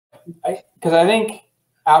because I think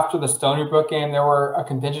after the Stony Brook game, there were a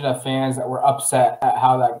contingent of fans that were upset at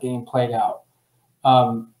how that game played out.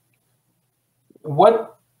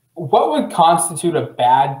 What would constitute a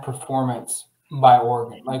bad performance by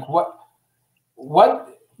Oregon? Like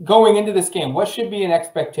what going into this game, what should be an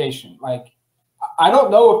expectation? Like, I don't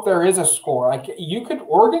know if there is a score. Like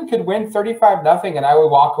Oregon could win 35-0 and I would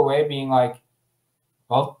walk away being like,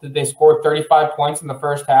 well, did they score 35 points in the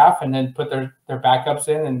first half and then put their backups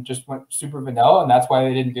in and just went super vanilla, and that's why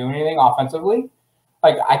they didn't do anything offensively?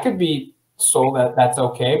 Like, I could be sold that that's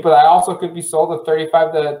okay, but I also could be sold a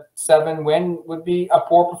 35-7 win would be a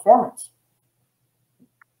poor performance.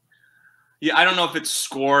 Yeah, I don't know if it's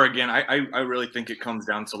score again. I really think it comes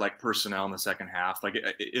down to like personnel in the second half. Like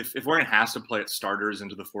if Oregon has to play its starters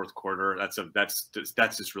into the fourth quarter, that's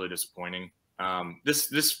just really disappointing. I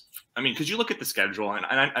mean, because you look at the schedule,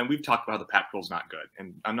 and we've talked about how the Pac-12 is not good,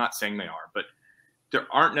 and I'm not saying they are, but there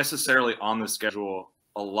aren't necessarily on the schedule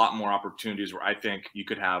a lot more opportunities where I think you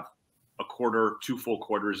could have a quarter, 2 full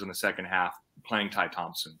quarters in the second half playing Ty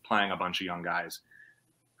Thompson, playing a bunch of young guys.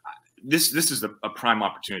 This is a prime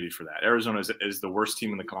opportunity for that. Arizona is the worst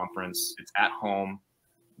team in the conference. It's at home.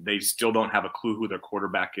 They still don't have a clue who their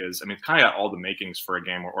quarterback is. I mean, it's kind of got all the makings for a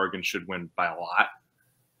game where Oregon should win by a lot.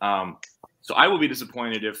 So I will be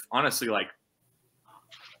disappointed if, honestly, like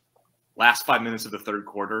last 5 minutes of the third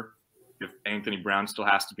quarter, if Anthony Brown still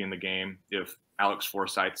has to be in the game, if Alex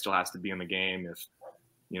Forsythe still has to be in the game, if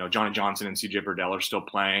Johnny Johnson and CJ Verdell are still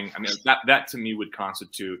playing. I mean, that to me would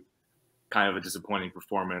constitute kind of a disappointing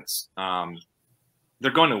performance.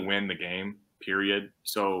 They're going to win the game, period.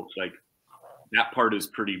 So like that part is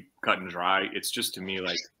pretty cut and dry. It's just, to me,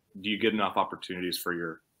 like, do you get enough opportunities for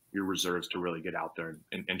your reserves to really get out there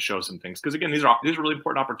and show some things? Because again, these are really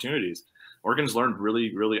important opportunities. Oregon's learned really,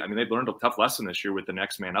 I mean, they've learned a tough lesson this year with the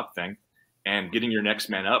next man up thing, and getting your next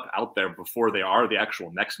man up out there before they are the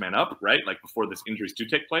actual next man up, right? Like before these injuries do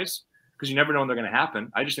take place, because you never know when they're going to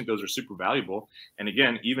happen. I just think those are super valuable. And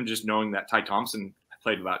again, even just knowing that Ty Thompson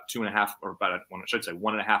played about 2.5, or about, I should say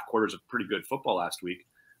 1.5 quarters of pretty good football last week,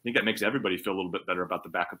 I think that makes everybody feel a little bit better about the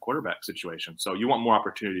backup quarterback situation. So you want more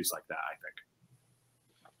opportunities like that, I think.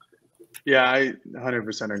 Yeah, I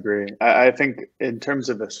 100% agree. I think in terms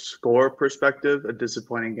of a score perspective, a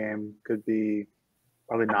disappointing game could be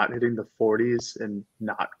probably not hitting the 40s and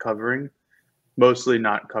not covering. Mostly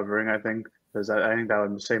not covering, I think, because I think that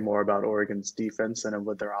would say more about Oregon's defense than it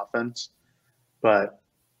would their offense. But,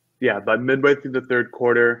 yeah, by midway through the third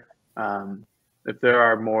quarter, if there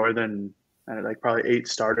are more than like probably 8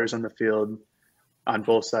 starters on the field on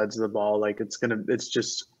both sides of the ball, like it's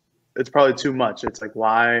probably too much. It's like,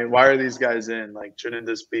 why are these guys in? Like, shouldn't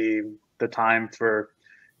this be the time for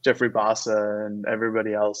Jeffrey Bassa and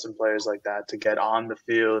everybody else and players like that to get on the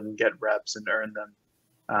field and get reps and earn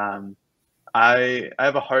them? I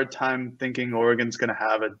have a hard time thinking Oregon's going to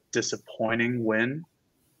have a disappointing win.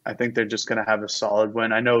 I think they're just going to have a solid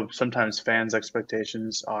win. I know sometimes fans'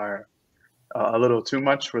 expectations are a little too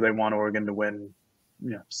much, where they want Oregon to win,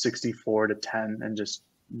 64-10 and just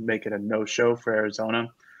make it a no-show for Arizona.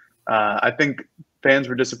 I think fans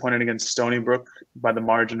were disappointed against Stony Brook by the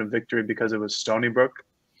margin of victory because it was Stony Brook.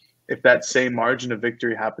 If that same margin of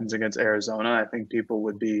victory happens against Arizona, I think people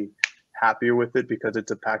would be happier with it because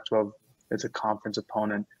it's a Pac-12, it's a conference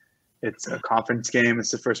opponent. It's a conference game.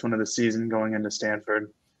 It's the first one of the season going into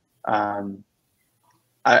Stanford. I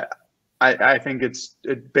think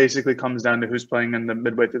it basically comes down to who's playing in the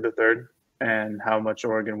midway through the third and how much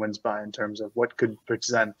Oregon wins by in terms of what could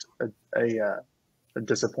present a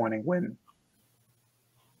disappointing win.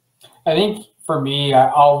 I think for me,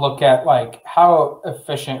 I'll look at like how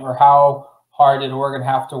efficient or how hard did Oregon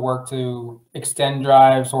have to work to extend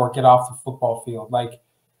drives or get off the football field. Like,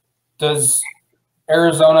 does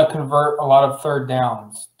Arizona convert a lot of third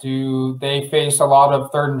downs? Do they face a lot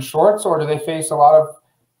of third and shorts, or do they face a lot of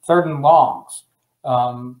third and longs?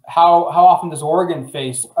 How often does Oregon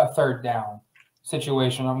face a third down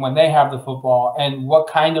situation when they have the football, and what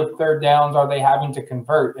kind of third downs are they having to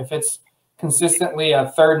convert? If it's consistently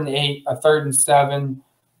a 3rd and 8, a 3rd and 7,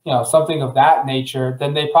 something of that nature,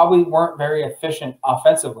 then they probably weren't very efficient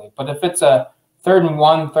offensively. But if it's a 3rd and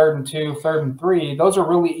 1, 3rd and 2, 3rd and 3, those are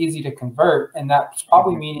really easy to convert, and that's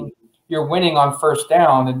probably meaning you're winning on first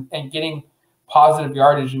down and getting positive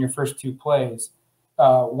yardage in your first 2 plays.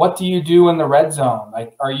 What do you do in the red zone?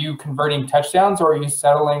 Like, are you converting touchdowns, or are you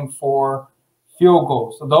settling for field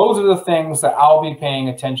goals? So those are the things that I'll be paying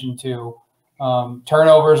attention to.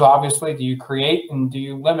 Turnovers, obviously. Do you create and do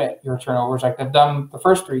you limit your turnovers like they've done the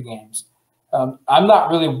first 3 games? I'm not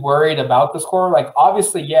really worried about the score. Like,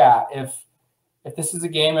 obviously, yeah, if this is a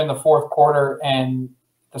game in the fourth quarter and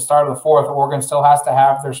the start of the fourth, Oregon still has to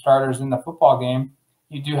have their starters in the football game.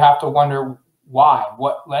 You do have to wonder why,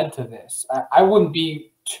 what led to this. I wouldn't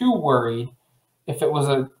be too worried if it was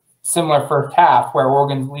a similar first half where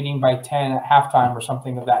Oregon's leading by 10 at halftime or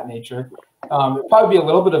something of that nature. It'd probably be a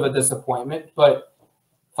little bit of a disappointment, but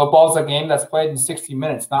football is a game that's played in 60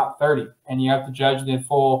 minutes, not 30, and you have to judge the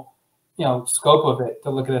full, scope of it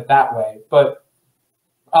to look at it that way. But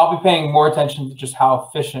I'll be paying more attention to just how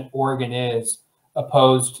efficient Oregon is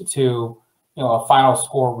opposed to, a final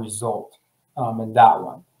score result in that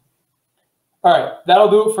one. All right,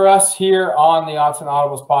 that'll do it for us here on the Autzen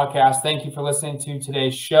Audibles podcast. Thank you for listening to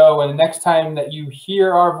today's show. And the next time that you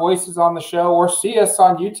hear our voices on the show or see us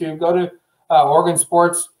on YouTube, go to Oregon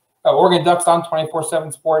Ducks on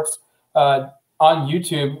 24/7 Sports on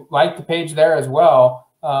YouTube. Like the page there as well.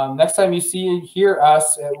 Next time you hear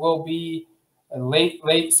us, it will be a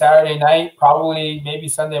late Saturday night, probably maybe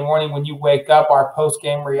Sunday morning when you wake up, our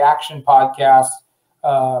post-game reaction podcast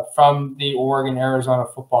from the Oregon-Arizona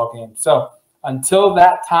football game. So until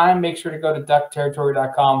that time, make sure to go to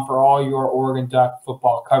duckterritory.com for all your Oregon Duck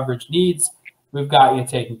football coverage needs. We've got you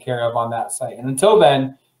taken care of on that site. And until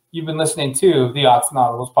then, you've been listening to the Autzen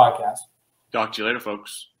Audibles podcast. Talk to you later,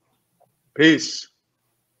 folks. Peace.